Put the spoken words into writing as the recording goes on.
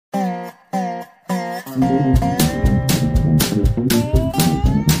Welcome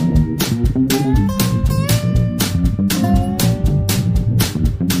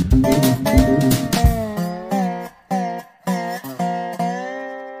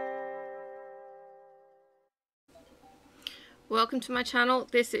to my channel.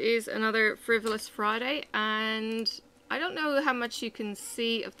 This is another Frivolous Friday, and I don't know how much you can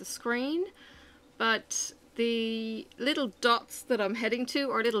see of the screen, but the little dots that I'm heading to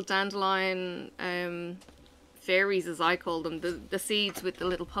are little dandelion fairies, as I call them, the seeds with the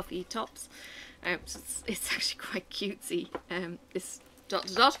little puffy tops. So it's actually quite cutesy, this dot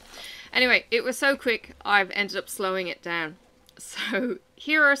to dot. Anyway, it was so quick I've ended up slowing it down. So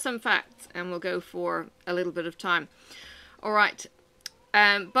here are some facts, and we'll go for a little bit of time. Alright,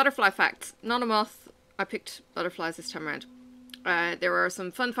 butterfly facts. Not a moth. I picked butterflies this time around. There are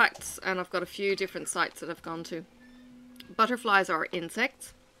some fun facts, and I've got a few different sites that I've gone to. Butterflies are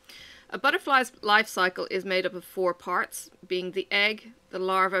insects. A butterfly's life cycle is made up of 4 parts, being the egg, the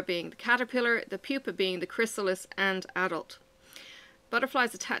larva being the caterpillar, the pupa being the chrysalis, and adult.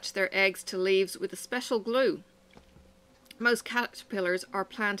 Butterflies attach their eggs to leaves with a special glue. Most caterpillars are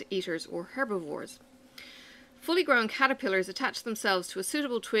plant eaters or herbivores. Fully grown caterpillars attach themselves to a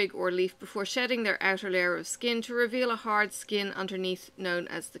suitable twig or leaf before shedding their outer layer of skin to reveal a hard skin underneath known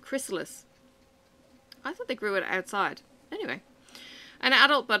as the chrysalis. I thought they grew it outside. Anyway, an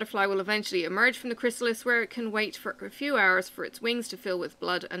adult butterfly will eventually emerge from the chrysalis, where it can wait for a few hours for its wings to fill with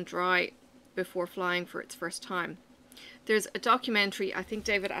blood and dry before flying for its first time. There's a documentary, I think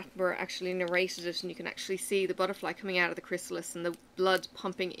David Attenborough actually narrated it, and you can actually see the butterfly coming out of the chrysalis and the blood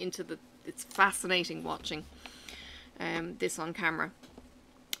pumping into the... It's fascinating watching this on camera.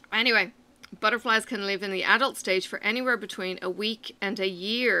 Anyway, butterflies can live in the adult stage for anywhere between a week and a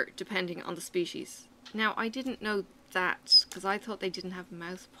year, depending on the species. Now, I didn't know that, because I thought they didn't have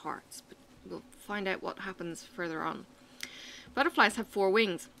mouth parts, but we'll find out what happens further on. Butterflies have 4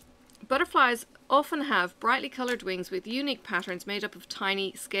 wings. Butterflies often have brightly coloured wings with unique patterns made up of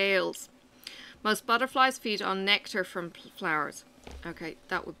tiny scales. Most butterflies feed on nectar from flowers. Okay,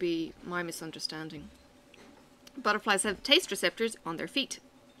 that would be my misunderstanding. Butterflies have taste receptors on their feet.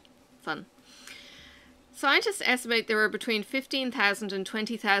 Fun. Scientists estimate there are between 15,000 and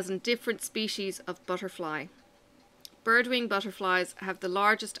 20,000 different species of butterfly. Birdwing butterflies have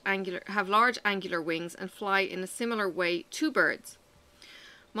large angular wings and fly in a similar way to birds.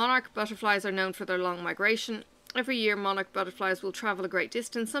 Monarch butterflies are known for their long migration. Every year, monarch butterflies will travel a great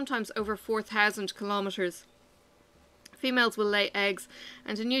distance, sometimes over 4,000 kilometers. Females will lay eggs,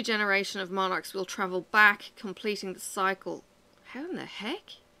 and a new generation of monarchs will travel back, completing the cycle. How in the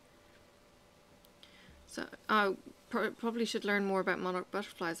heck? So, I probably should learn more about monarch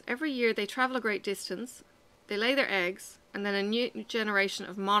butterflies. Every year they travel a great distance, they lay their eggs, and then a new generation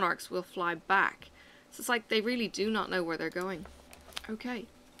of monarchs will fly back. So it's like they really do not know where they're going. Okay.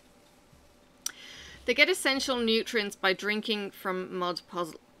 They get essential nutrients by drinking from mud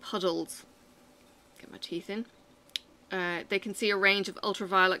puddles. Get my teeth in. They can see a range of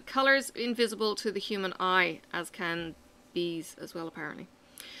ultraviolet colours invisible to the human eye, as can bees as well, apparently.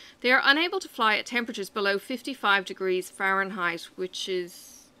 They are unable to fly at temperatures below 55 degrees Fahrenheit, which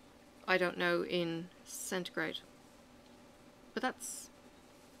is, I don't know, in centigrade. But that's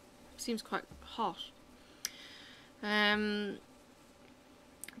seems quite hot.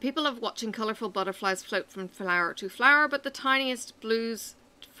 People love watching colourful butterflies float from flower to flower, but the tiniest blues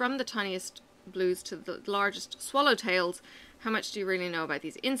to the largest swallowtails. How much do you really know about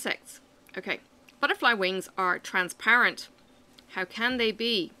these insects? Okay, butterfly wings are transparent. How can they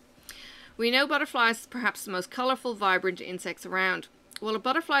be? We know butterflies are perhaps the most colourful, vibrant insects around. Well, a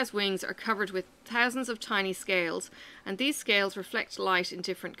butterfly's wings are covered with thousands of tiny scales, and these scales reflect light in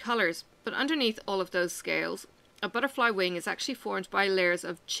different colours. But underneath all of those scales, a butterfly wing is actually formed by layers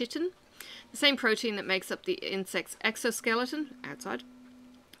of chitin, the same protein that makes up the insect's exoskeleton, outside.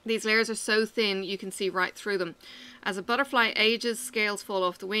 These layers are so thin you can see right through them. As a butterfly ages, scales fall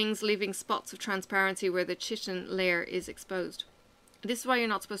off the wings, leaving spots of transparency where the chitin layer is exposed. This is why you're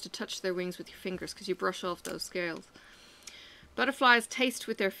not supposed to touch their wings with your fingers, because you brush off those scales. Butterflies taste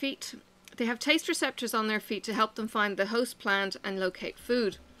with their feet. They have taste receptors on their feet to help them find the host plant and locate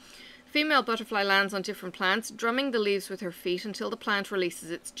food. Female butterfly lands on different plants, drumming the leaves with her feet until the plant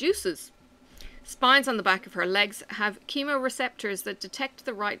releases its juices. Spines on the back of her legs have chemoreceptors that detect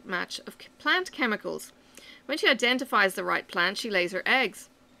the right match of plant chemicals. When she identifies the right plant, she lays her eggs.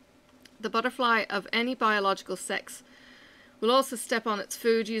 The butterfly of any biological sex will also step on its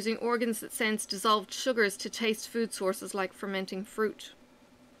food, using organs that sense dissolved sugars to taste food sources like fermenting fruit.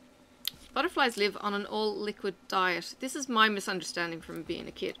 Butterflies live on an all-liquid diet. This is my misunderstanding from being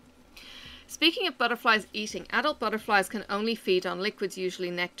a kid. Speaking of butterflies eating, adult butterflies can only feed on liquids, usually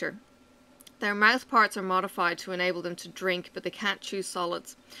nectar. Their mouth parts are modified to enable them to drink, but they can't chew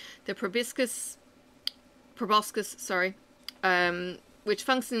solids. The proboscis, which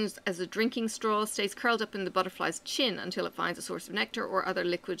functions as a drinking straw, stays curled up in the butterfly's chin until it finds a source of nectar or other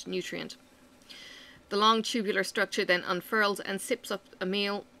liquid nutrient. The long tubular structure then unfurls and sips up a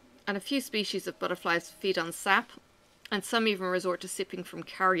meal, and a few species of butterflies feed on sap, and some even resort to sipping from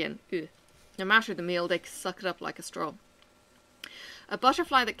carrion. Ugh. No matter the meal, they suck it up like a straw. A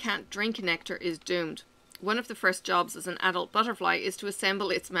butterfly that can't drink nectar is doomed. One of the first jobs as an adult butterfly is to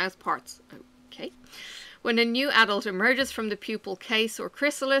assemble its mouth parts. Okay. When a new adult emerges from the pupal case or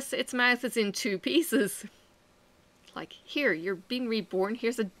chrysalis, its mouth is in 2 pieces. Like, here, you're being reborn,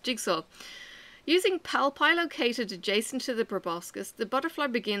 here's a jigsaw. Using palpi located adjacent to the proboscis, the butterfly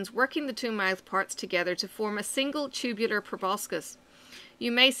begins working the 2 mouth parts together to form a single tubular proboscis.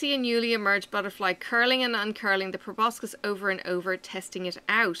 You may see a newly emerged butterfly curling and uncurling the proboscis over and over, testing it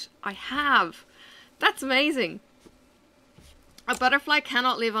out. I have! That's amazing! A butterfly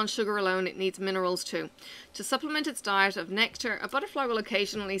cannot live on sugar alone, it needs minerals too. To supplement its diet of nectar, a butterfly will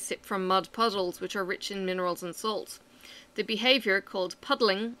occasionally sip from mud puddles, which are rich in minerals and salts. The behaviour, called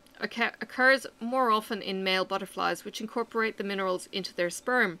puddling, occurs more often in male butterflies, which incorporate the minerals into their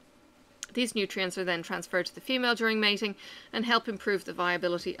sperm. These nutrients are then transferred to the female during mating and help improve the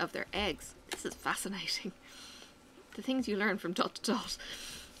viability of their eggs. This is fascinating. The things you learn from dot to dot.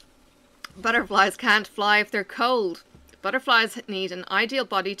 Butterflies can't fly if they're cold. Butterflies need an ideal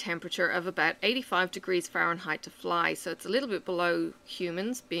body temperature of about 85 degrees Fahrenheit to fly, so it's a little bit below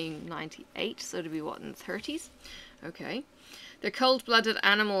humans, being 98, so to be what, in the 30s? Okay. They're cold-blooded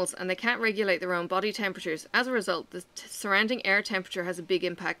animals and they can't regulate their own body temperatures. As a result, the surrounding air temperature has a big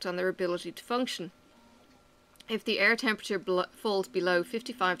impact on their ability to function. If the air temperature falls below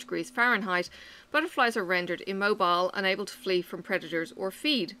 55 degrees Fahrenheit, butterflies are rendered immobile, unable to flee from predators or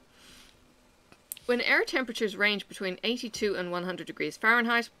feed. When air temperatures range between 82 and 100 degrees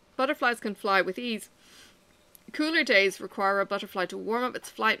Fahrenheit, butterflies can fly with ease. Cooler days require a butterfly to warm up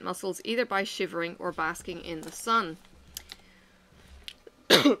its flight muscles either by shivering or basking in the sun.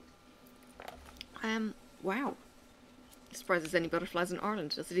 Wow. I'm surprised there's any butterflies in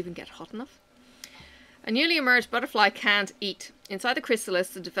Ireland. Does it even get hot enough? A newly emerged butterfly can't eat. Inside the chrysalis,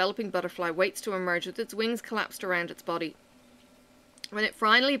 the developing butterfly waits to emerge with its wings collapsed around its body. When it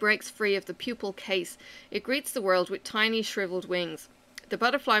finally breaks free of the pupal case, it greets the world with tiny shriveled wings. The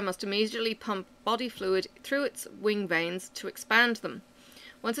butterfly must immediately pump body fluid through its wing veins to expand them.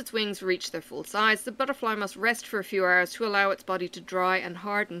 Once its wings reach their full size, the butterfly must rest for a few hours to allow its body to dry and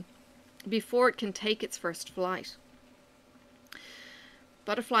harden before it can take its first flight.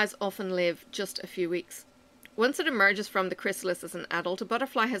 Butterflies often live just a few weeks. Once it emerges from the chrysalis as an adult, a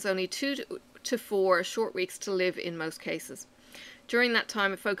butterfly has only 2 to 4 short weeks to live in most cases. During that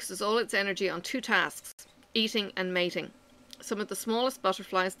time, it focuses all its energy on 2 tasks, eating and mating. Some of the smallest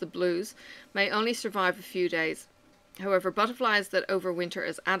butterflies, the blues, may only survive a few days. However, butterflies that overwinter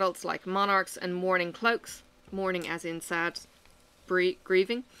as adults, like monarchs and mourning cloaks, mourning as in sad,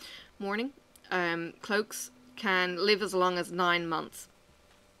 grieving, mourning, cloaks, can live as long as 9 months.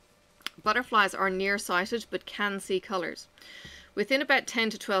 Butterflies are nearsighted but can see colours. Within about 10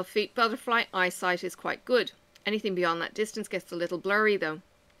 to 12 feet, butterfly eyesight is quite good. Anything beyond that distance gets a little blurry though.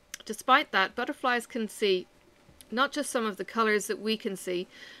 Despite that, butterflies can see not just some of the colours that we can see,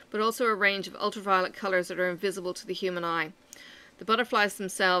 but also a range of ultraviolet colours that are invisible to the human eye. The butterflies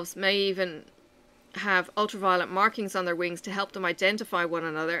themselves may even have ultraviolet markings on their wings to help them identify one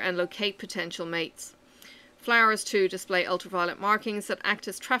another and locate potential mates. Flowers too display ultraviolet markings that act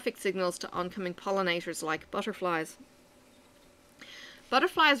as traffic signals to oncoming pollinators like butterflies.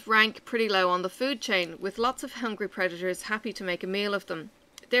 Butterflies rank pretty low on the food chain, with lots of hungry predators happy to make a meal of them.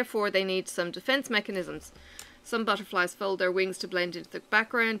 Therefore, they need some defense mechanisms. Some butterflies fold their wings to blend into the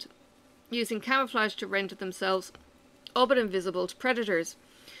background, using camouflage to render themselves all but invisible to predators.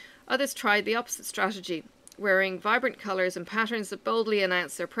 Others tried the opposite strategy, wearing vibrant colours and patterns that boldly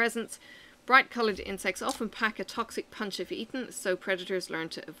announce their presence. Bright-coloured insects often pack a toxic punch if eaten, so predators learn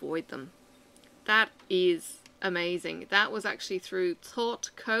to avoid them. That is amazing. That was actually through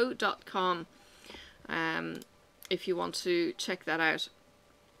TheUnknownCo.com, if you want to check that out.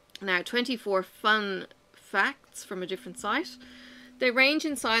 Now, 24 fun facts from a different site. They range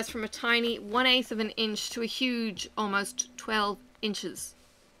in size from a tiny 1/8 of an inch to a huge almost 12 inches.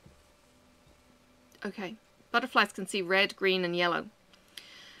 Okay, butterflies can see red, green and yellow.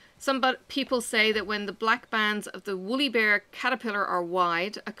 Some people say that when the black bands of the woolly bear caterpillar are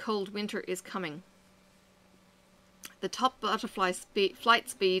wide, a cold winter is coming. The top butterfly flight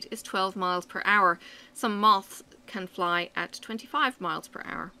speed is 12 miles per hour. Some moths can fly at 25 miles per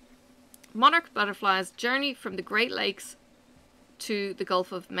hour. Monarch butterflies journey from the Great Lakes to the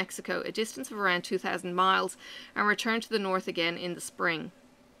Gulf of Mexico, a distance of around 2,000 miles, and return to the north again in the spring.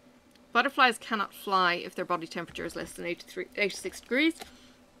 Butterflies cannot fly if their body temperature is less than 86 degrees.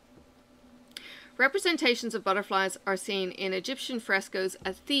 Representations of butterflies are seen in Egyptian frescoes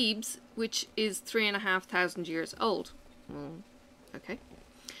at Thebes, which is 3,500 years old. Okay.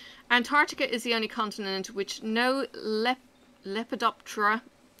 Antarctica is the only continent which no Lepidoptera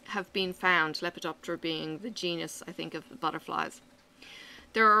have been found. Lepidoptera being the genus, I think, of butterflies.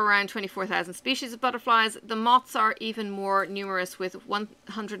 There are around 24,000 species of butterflies. The moths are even more numerous, with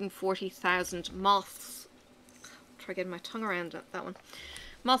 140,000 moths. Try getting my tongue around that one.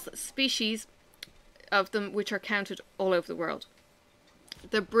 Moth species of them which are counted all over the world.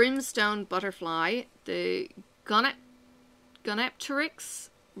 The brimstone butterfly, the Gonepteryx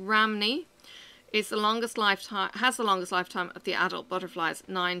rhamni, has the longest lifetime of the adult butterflies,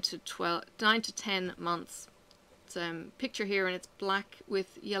 9 to 10 months. It's a picture here, and it's black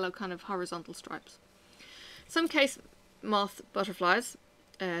with yellow kind of horizontal stripes. Some case moth butterflies,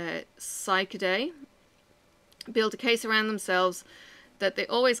 Cycadae, build a case around themselves that they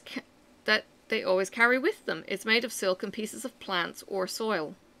always carry with them. It's made of silk and pieces of plants or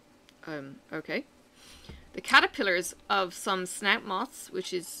soil. Okay. The caterpillars of some snout moths,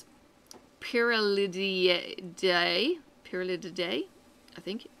 which is Pyralidae, I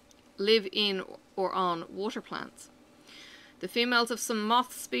think, live in or on water plants. The females of some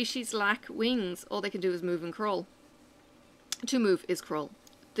moth species lack wings. All they can do is move and crawl. To move is crawl.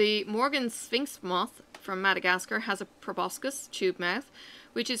 The Morgan sphinx moth from Madagascar has a proboscis, tube mouth,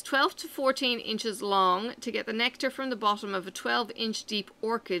 which is 12 to 14 inches long to get the nectar from the bottom of a 12-inch deep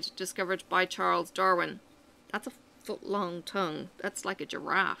orchid discovered by Charles Darwin. That's a foot-long tongue. That's like a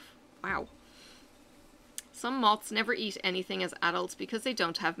giraffe. Wow. Some moths never eat anything as adults because they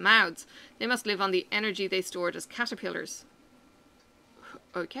don't have mouths. They must live on the energy they stored as caterpillars.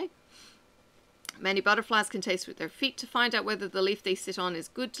 Okay. Many butterflies can taste with their feet to find out whether the leaf they sit on is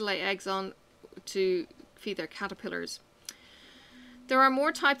good to lay eggs on to feed their caterpillars. There are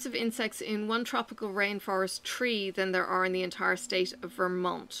more types of insects in one tropical rainforest tree than there are in the entire state of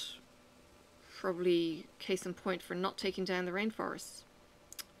Vermont. Probably case in point for not taking down the rainforests.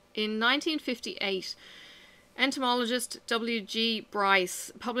 In 1958, entomologist W.G.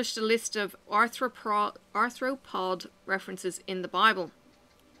 Bryce published a list of arthropod references in the Bible.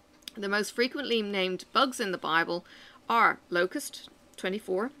 The most frequently named bugs in the Bible are locust,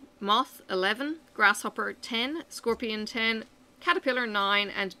 24, moth, 11, grasshopper, 10, scorpion, 10, caterpillar, 9,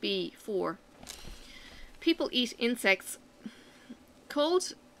 and bee, 4. People eat insects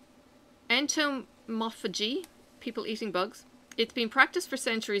called entomophagy, people eating bugs. It's been practiced for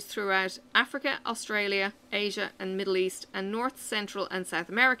centuries throughout Africa, Australia, Asia and Middle East, and North, Central and South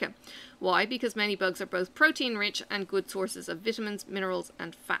America. Why? Because many bugs are both protein-rich and good sources of vitamins, minerals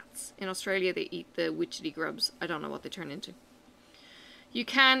and fats. In Australia they eat the witchetty grubs. I don't know what they turn into. You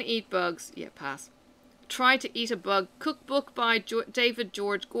can eat bugs. Yeah, pass. Try to Eat a Bug cookbook by David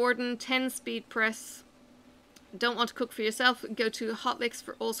George Gordon, 10 speed press. Don't want to cook for yourself? Go to Hotlicks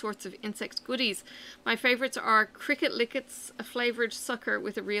for all sorts of insect goodies. My favourites are cricket lickets, a flavoured sucker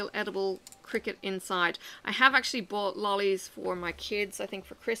with a real edible cricket inside. I have actually bought lollies for my kids, I think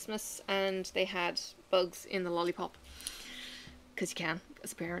for Christmas, and they had bugs in the lollipop. Because you can,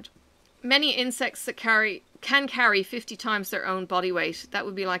 as a parent. Many insects that can carry 50 times their own body weight. That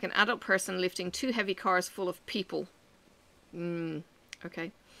would be like an adult person lifting 2 heavy cars full of people.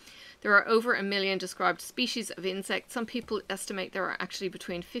 Okay. There are over 1 million described species of insects. Some people estimate there are actually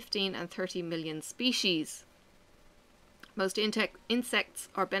between 15 and 30 million species. Most insects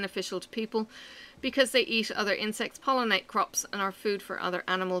are beneficial to people because they eat other insects, pollinate crops, and are food for other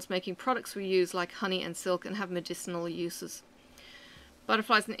animals, making products we use like honey and silk and have medicinal uses.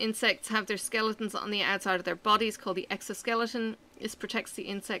 Butterflies and insects have their skeletons on the outside of their bodies called the exoskeleton. This protects the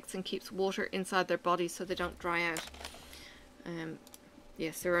insects and keeps water inside their bodies so they don't dry out.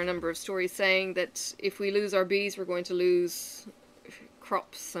 Yes, there are a number of stories saying that if we lose our bees, we're going to lose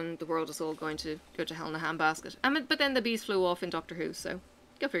crops and the world is all going to go to hell in a handbasket. But then the bees flew off in Doctor Who, so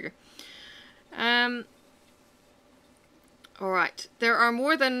go figure. Alright, there are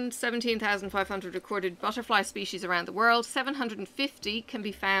more than 17,500 recorded butterfly species around the world. 750 can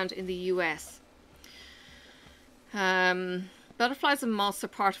be found in the US. Butterflies and moths are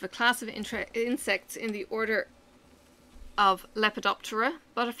part of a class of insects in the order of Lepidoptera.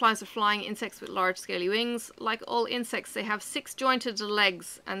 Butterflies are flying insects with large scaly wings. Like all insects, they have 6 jointed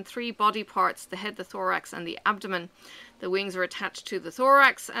legs and 3 body parts, the head, the thorax and the abdomen. The wings are attached to the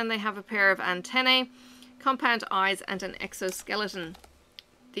thorax and they have a pair of antennae, compound eyes and an exoskeleton.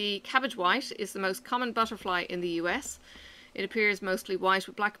 The cabbage white is the most common butterfly in the US. It appears mostly white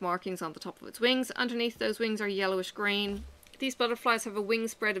with black markings on the top of its wings. Underneath those wings are yellowish green. These butterflies have a wing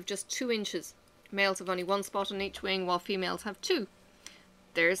spread of just 2 inches. Males have only 1 spot on each wing, while females have 2.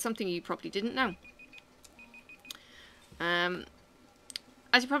 There's something you probably didn't know.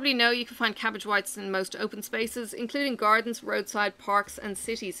 As you probably know, you can find cabbage whites in most open spaces, including gardens, roadside, parks and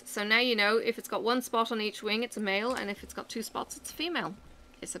cities. So now you know if it's got 1 spot on each wing, it's a male, and if it's got 2 spots, it's a female.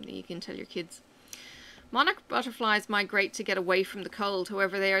 It's something you can tell your kids. Monarch butterflies migrate to get away from the cold.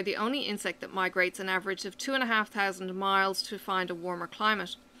 However, they are the only insect that migrates an average of 2,500 miles to find a warmer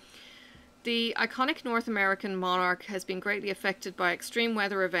climate. The iconic North American monarch has been greatly affected by extreme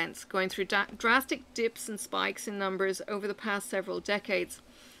weather events, going through drastic dips and spikes in numbers over the past several decades.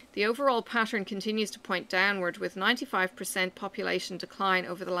 The overall pattern continues to point downward, with 95% population decline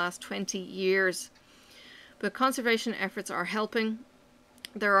over the last 20 years. But conservation efforts are helping.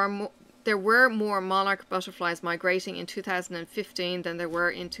 There were more monarch butterflies migrating in 2015 than there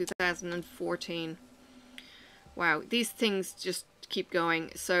were in 2014. Wow, these things just keep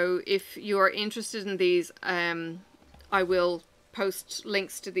going. So if you are interested in these, I will post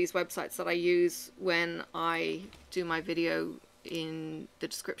links to these websites that I use when I do my video in the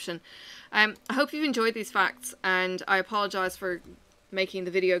description. I hope you've enjoyed these facts, and I apologize for making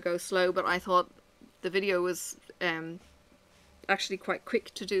the video go slow, but I thought the video was actually quite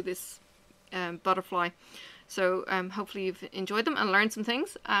quick to do this butterfly. So hopefully you've enjoyed them and learned some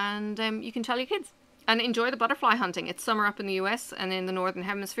things, and you can tell your kids. And enjoy the butterfly hunting. It's summer up in the US and in the Northern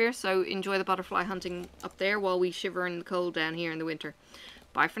Hemisphere, so enjoy the butterfly hunting up there while we shiver in the cold down here in the winter.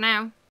 Bye for now.